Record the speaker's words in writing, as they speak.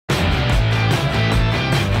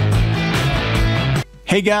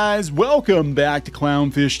Hey guys, welcome back to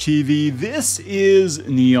Clownfish TV. This is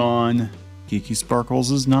Neon. Geeky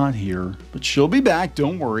Sparkles is not here, but she'll be back,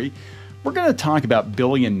 don't worry. We're going to talk about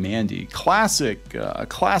Billy and Mandy, a classic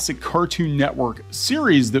Cartoon Network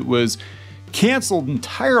series that was canceled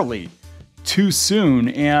entirely too soon,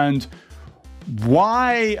 and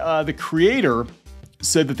why the creator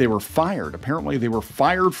said that they were fired. Apparently they were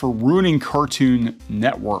fired for ruining Cartoon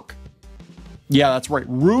Network. Yeah, that's right.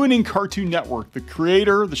 Ruining Cartoon Network. The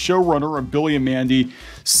creator, the showrunner of Billy and Mandy,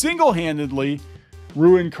 single-handedly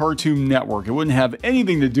ruined Cartoon Network. It wouldn't have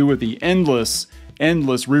anything to do with the endless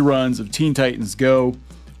reruns of Teen Titans Go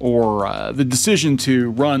or the decision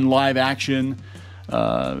to run live-action,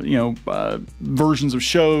 versions of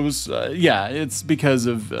shows. Yeah, it's because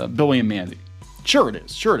of Billy and Mandy. Sure it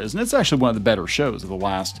is. Sure it is. And it's actually one of the better shows of the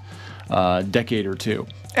last decade or two.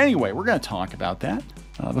 Anyway, we're going to talk about that.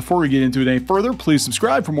 Before we get into it any further, please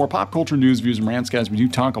subscribe for more pop culture news, views, and rants, guys. We do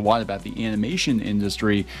talk a lot about the animation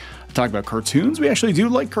industry. Talk about cartoons. We actually do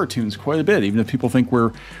like cartoons quite a bit, even if people think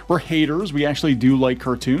we're haters. We actually do like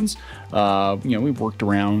cartoons. We've worked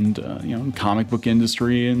around comic book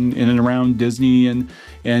industry and in and around Disney,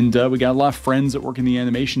 and we got a lot of friends that work in the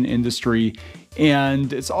animation industry.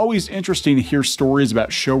 And it's always interesting to hear stories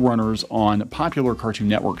about showrunners on popular Cartoon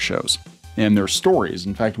Network shows and their stories.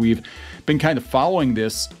 In fact, we've been kind of following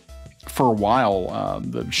this for a while.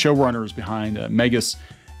 The showrunners behind Megas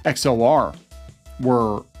XLR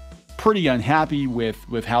were pretty unhappy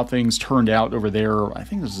with how things turned out over there. I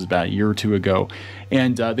think this was about a year or two ago.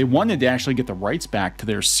 And they wanted to actually get the rights back to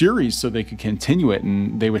their series so they could continue it,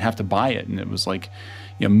 and they would have to buy it. And it was like,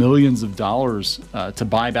 millions of dollars to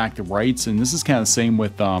buy back the rights. And this is kind of the same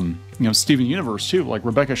with, Steven Universe too. Like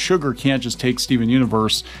Rebecca Sugar can't just take Steven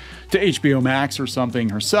Universe to HBO Max or something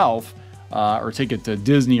herself, or take it to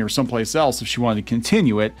Disney or someplace else if she wanted to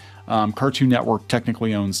continue it. Cartoon Network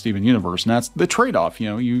technically owns Steven Universe, and that's the trade-off.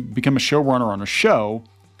 You become a showrunner on a show,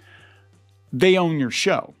 they own your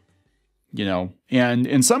show, and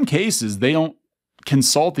in some cases they don't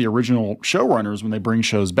consult the original showrunners when they bring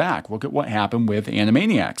shows back. Look at what happened with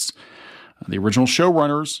Animaniacs. The original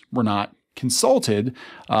showrunners were not consulted.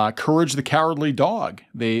 Courage the Cowardly Dog.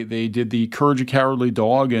 They did the Courage the Cowardly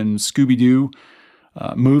Dog and Scooby-Doo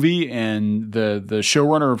movie, and the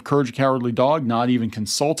showrunner of Courage the Cowardly Dog not even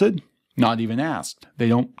consulted, not even asked. They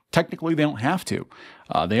don't have to.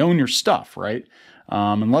 They own your stuff, right?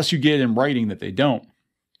 Unless you get in writing that they don't.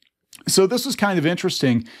 So this was kind of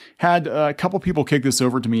interesting. Had a couple people kick this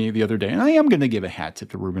over to me the other day, and I am going to give a hat tip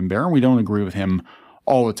to Ruben Barron. We don't agree with him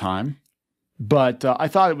all the time, but I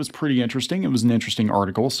thought it was pretty interesting. It was an interesting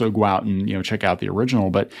article, so go out and check out the original.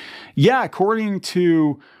 But yeah, according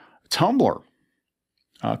to Tumblr,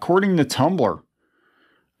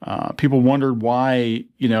 people wondered why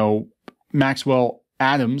Maxwell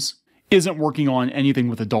Atoms isn't working on anything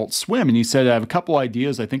with Adult Swim, and he said, "I have a couple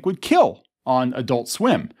ideas I think would kill on Adult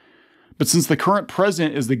Swim. But since the current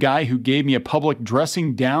president is the guy who gave me a public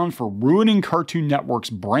dressing down for ruining Cartoon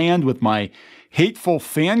Network's brand with my hateful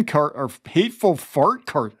fart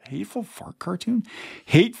cartoon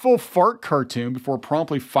before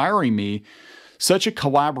promptly firing me, such a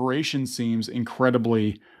collaboration seems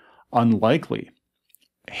incredibly unlikely."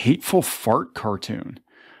 Hateful fart cartoon.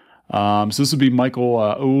 So this would be Michael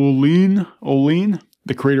Oline,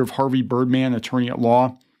 the creator of Harvey Birdman, attorney at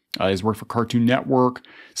law. He's worked for Cartoon Network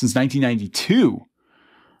since 1992.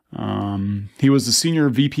 He was the senior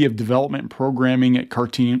VP of development and programming at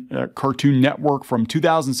Cartoon Network from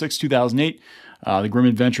 2006-2008. The Grim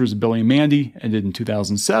Adventures of Billy and Mandy ended in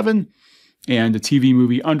 2007. And the TV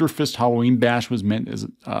movie Under Fist Halloween Bash was meant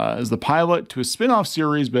as the pilot to a spin-off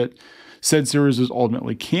series, but said series was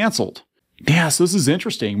ultimately canceled. Yeah, so this is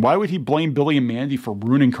interesting. Why would he blame Billy and Mandy for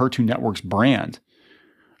ruining Cartoon Network's brand?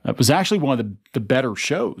 It was actually one of the better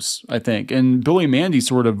shows, I think. And Billy and Mandy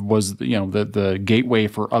sort of was, the gateway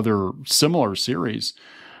for other similar series.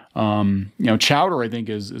 Chowder, I think,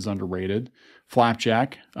 is underrated.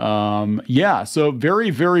 Flapjack. Yeah, so very,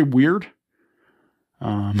 very weird.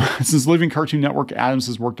 Since leaving Cartoon Network, Adams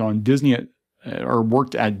has worked at Disney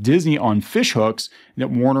on Fish Hooks, and at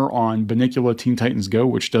Warner on Bunnicula Teen Titans Go,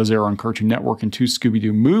 which does air on Cartoon Network, and 2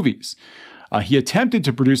 Scooby-Doo movies. He attempted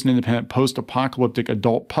to produce an independent post-apocalyptic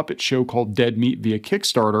adult puppet show called Dead Meat via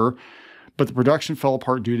Kickstarter, but the production fell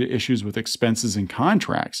apart due to issues with expenses and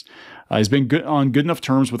contracts. He's been on good enough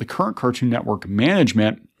terms with the current Cartoon Network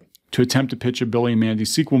management to attempt to pitch a Billy and Mandy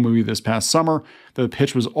sequel movie this past summer. The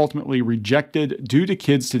pitch was ultimately rejected due to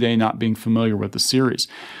kids today not being familiar with the series.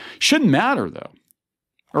 Shouldn't matter, though.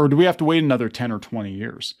 Or do we have to wait another 10 or 20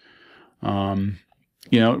 years? It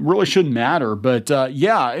really shouldn't matter. But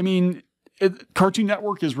yeah, I mean, Cartoon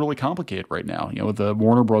Network is really complicated right now, with the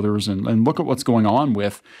Warner Brothers, and look at what's going on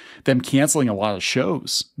with them canceling a lot of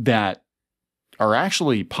shows that are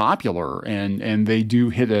actually popular, and they do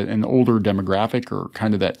hit an older demographic, or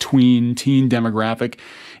kind of that teen demographic.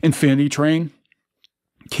 Infinity Train,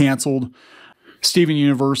 canceled. Steven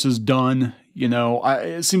Universe is done.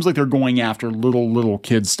 It seems like they're going after little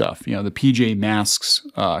kid stuff, the PJ Masks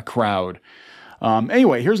crowd.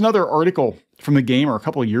 Anyway, here's another article from The Gamer a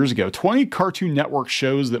couple of years ago. 20 Cartoon Network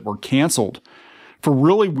shows that were canceled for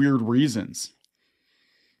really weird reasons.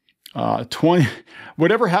 20.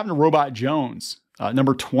 Whatever happened to Robot Jones?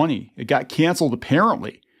 Number 20. It got canceled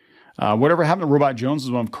apparently. Whatever happened to Robot Jones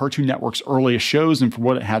was one of Cartoon Network's earliest shows, and for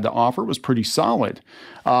what it had to offer, it was pretty solid.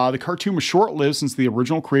 The cartoon was short-lived since the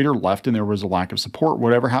original creator left and there was a lack of support.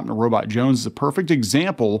 Whatever happened to Robot Jones is a perfect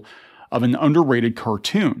example of an underrated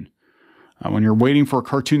cartoon. When you're waiting for a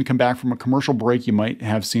cartoon to come back from a commercial break, you might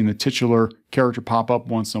have seen the titular character pop up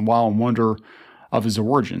once in a while and wonder of his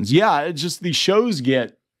origins. Yeah, it's just these shows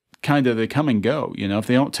get they come and go. If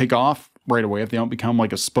they don't take off right away, if they don't become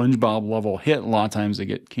like a SpongeBob level hit, a lot of times they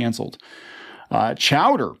get canceled.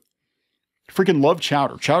 Chowder. Freaking love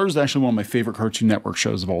Chowder. Chowder is actually one of my favorite Cartoon Network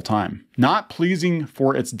shows of all time. Not pleasing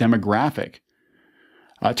for its demographic.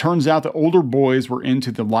 It turns out that older boys were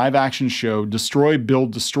into the live action show Destroy,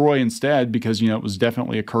 Build, Destroy instead, because, it was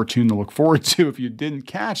definitely a cartoon to look forward to. If you didn't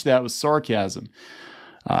catch that, it was sarcasm.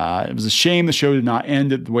 It was a shame the show did not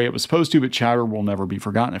end the way it was supposed to, but Chowder will never be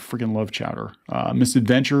forgotten. I freaking love Chowder.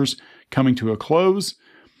 Misadventures coming to a close.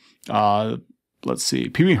 Let's see.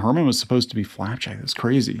 Pee Wee Herman was supposed to be Flapjack. That's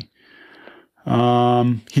crazy.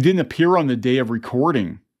 He didn't appear on the day of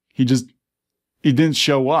recording. He didn't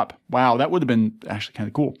show up. Wow, that would have been actually kind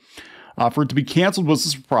of cool. For it to be canceled was a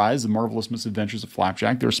surprise, The Marvelous Misadventures of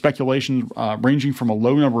Flapjack. There are speculations ranging from a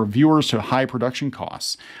low number of viewers to high production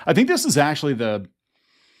costs. I think this is actually the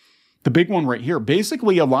big one right here.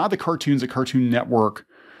 Basically, a lot of the cartoons that Cartoon Network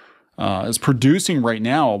is producing right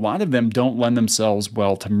now, a lot of them don't lend themselves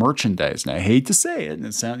well to merchandise. And I hate to say it, and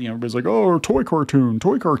it sounds, everybody's like, oh, toy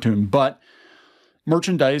cartoon. But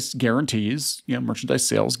merchandise guarantees, merchandise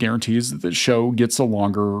sales guarantees that the show gets a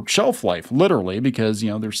longer shelf life, literally, because,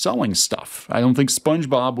 they're selling stuff. I don't think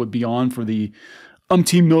SpongeBob would be on for the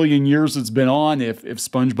umpteen million years it's been on if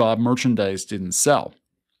SpongeBob merchandise didn't sell.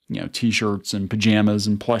 T-shirts and pajamas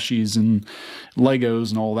and plushies and Legos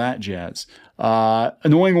and all that jazz.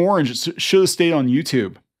 Annoying Orange, it should have stayed on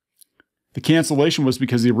YouTube. The cancellation was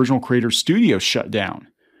because the original creator's studio shut down.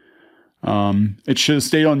 It should have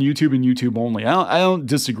stayed on YouTube and YouTube only. I don't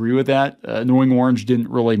disagree with that. Annoying Orange didn't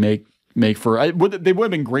really make for... they would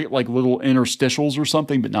have been great like little interstitials or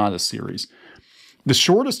something, but not a series. The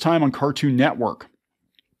shortest time on Cartoon Network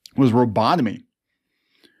was Robotomy.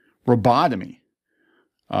 Robotomy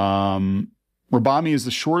is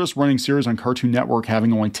the shortest running series on Cartoon Network,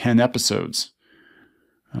 having only 10 episodes.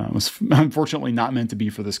 It was unfortunately not meant to be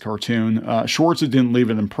for this cartoon. Shorts, it didn't leave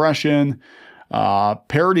an impression.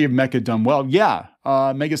 Parody of Mecha done well. Yeah,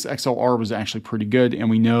 Megas XLR was actually pretty good, and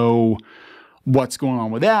we know what's going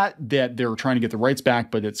on with that they're trying to get the rights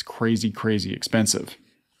back, but it's crazy expensive.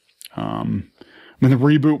 When the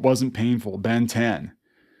reboot wasn't painful. Ben 10.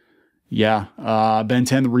 Yeah, Ben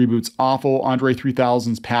 10, the reboot's awful. Andre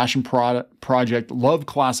 3000's Passion Project. Love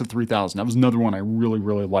Class of 3000. That was another one I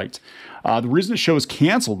really liked. The reason the show was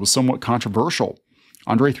canceled was somewhat controversial.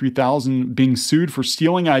 Andre 3000 being sued for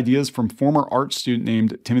stealing ideas from former art student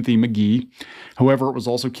named Timothy McGee. However, it was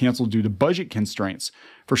also canceled due to budget constraints.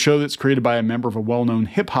 For a show that's created by a member of a well-known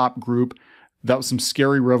hip-hop group, that was some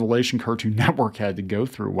scary revelation Cartoon Network had to go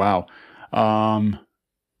through. Wow.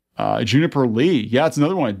 Juniper Lee. Yeah, it's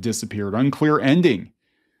another one that disappeared. Unclear ending.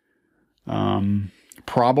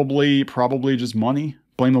 Probably just money.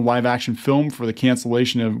 Blame the live action film for the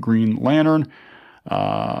cancellation of Green Lantern.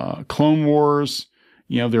 Clone Wars.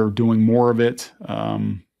 They're doing more of it.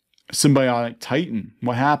 Symbiotic Titan.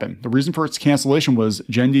 What happened? The reason for its cancellation was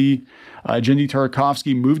Genndy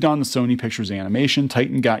Tartakovsky moved on to Sony Pictures Animation.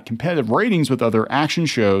 Titan got competitive ratings with other action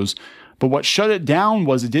shows, but what shut it down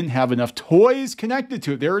was it didn't have enough toys connected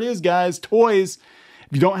to it. There it is, guys. Toys.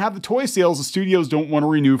 If you don't have the toy sales, the studios don't want to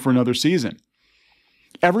renew for another season.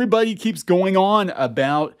 Everybody keeps going on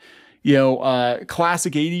about,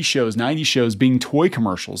 classic 80s shows, 90s shows being toy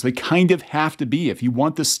commercials. They kind of have to be. If you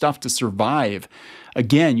want this stuff to survive,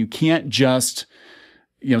 again, you can't just,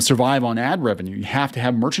 survive on ad revenue. You have to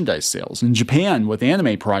have merchandise sales. In Japan, with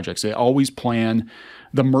anime projects, they always plan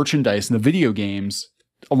the merchandise and the video games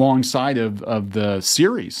alongside of the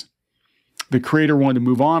series. The creator wanted to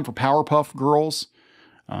move on for Powerpuff Girls.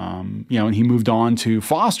 And he moved on to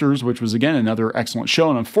Foster's, which was, again, another excellent show.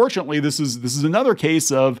 And unfortunately, this is another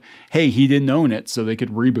case of, hey, he didn't own it, so they could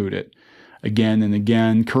reboot it again and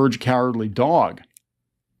again. Courage Cowardly Dog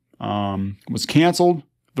was canceled.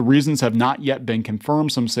 The reasons have not yet been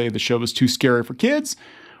confirmed. Some say the show was too scary for kids,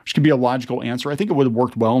 which could be a logical answer. I think it would have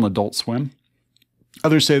worked well in Adult Swim.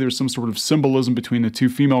 Others say there's some sort of symbolism between the two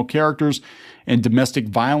female characters and domestic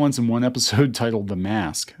violence in one episode titled The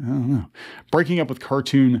Mask. I don't know. Breaking up with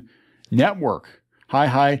Cartoon Network.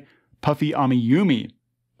 Hi Puffy Amiyumi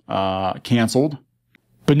canceled,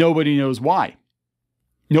 but nobody knows why.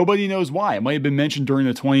 Nobody knows why. It might have been mentioned during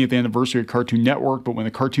the 20th anniversary of Cartoon Network, but when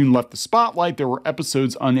the cartoon left the spotlight, there were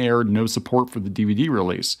episodes unaired, no support for the DVD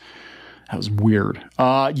release. That was weird.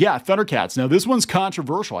 Thundercats. Now, this one's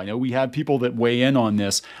controversial. I know we have people that weigh in on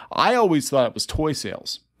this. I always thought it was toy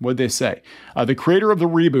sales. What'd they say? The creator of the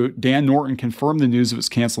reboot, Dan Norton, confirmed the news of its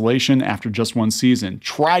cancellation after just one season.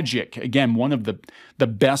 Tragic. Again, one of the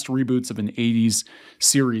best reboots of an 80s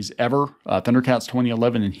series ever. Thundercats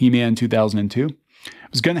 2011 and He-Man 2002.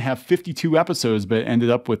 It was going to have 52 episodes, but it ended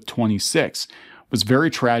up with 26. It was very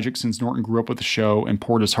tragic since Norton grew up with the show and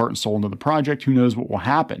poured his heart and soul into the project. Who knows what will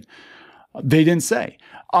happen? They didn't say.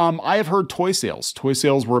 I have heard toy sales. Toy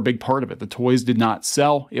sales were a big part of it. The toys did not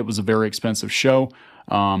sell. It was a very expensive show.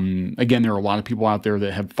 Again, there are a lot of people out there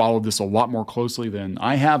that have followed this a lot more closely than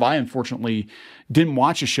I have. I unfortunately didn't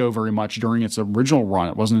watch the show very much during its original run.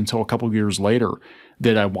 It wasn't until a couple of years later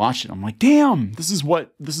that I watched it. I'm like, damn, this is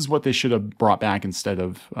what they should have brought back instead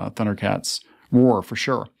of Thundercats Roar for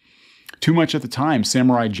sure. Too much at the time.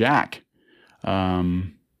 Samurai Jack. There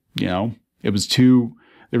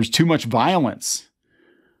was too much violence.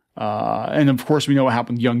 And of course, we know what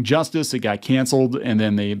happened with Young Justice. It got canceled, and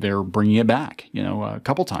then they're bringing it back, a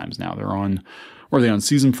couple times now. Are they on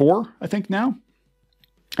season 4, I think now?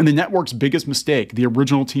 And the network's biggest mistake, the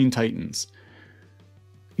original Teen Titans.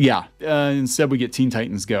 Instead we get Teen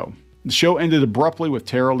Titans Go. The show ended abruptly with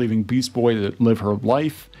Tara leaving Beast Boy to live her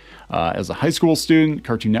life. As a high school student,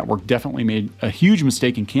 Cartoon Network definitely made a huge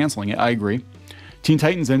mistake in canceling it. I agree. Teen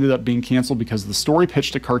Titans ended up being canceled because the story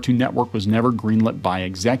pitched to Cartoon Network was never greenlit by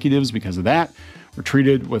executives. Because of that, were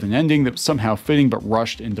treated with an ending that was somehow fitting but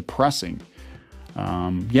rushed and depressing.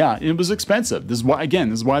 It was expensive. This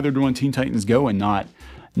is why they're doing Teen Titans Go and not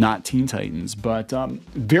Teen Titans. But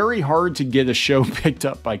very hard to get a show picked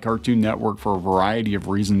up by Cartoon Network for a variety of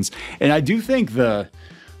reasons. And I do think the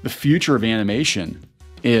future of animation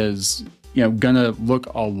is gonna look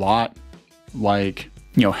a lot like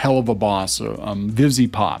Hell of a Boss or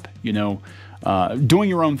Vivzy Pop, doing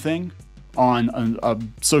your own thing on a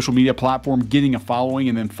social media platform, getting a following,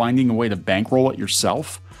 and then finding a way to bankroll it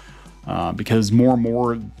yourself. Because more and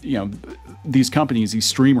more, these companies, these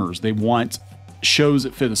streamers, they want shows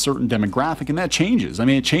that fit a certain demographic, and that changes. I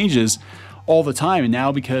mean, it changes all the time. And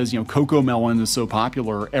now because, Cocomelon is so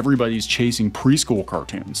popular, everybody's chasing preschool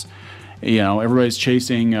cartoons. Everybody's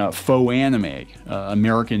chasing faux anime,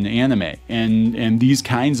 American anime, and these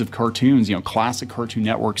kinds of cartoons, classic Cartoon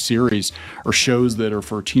Network series or shows that are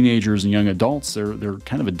for teenagers and young adults. They're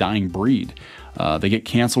kind of a dying breed. They get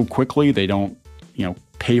canceled quickly. They don't,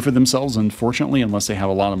 pay for themselves, unfortunately, unless they have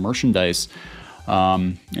a lot of merchandise.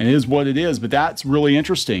 It is what it is. But that's really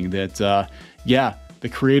interesting. That the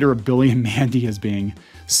creator of Billy and Mandy is being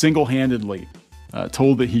single-handedly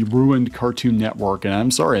told that he ruined Cartoon Network. And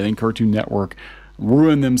I'm sorry, I think Cartoon Network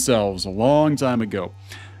ruined themselves a long time ago.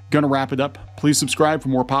 Gonna wrap it up. Please subscribe for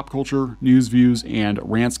more pop culture, news, views, and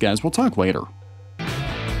rants, guys. We'll talk later.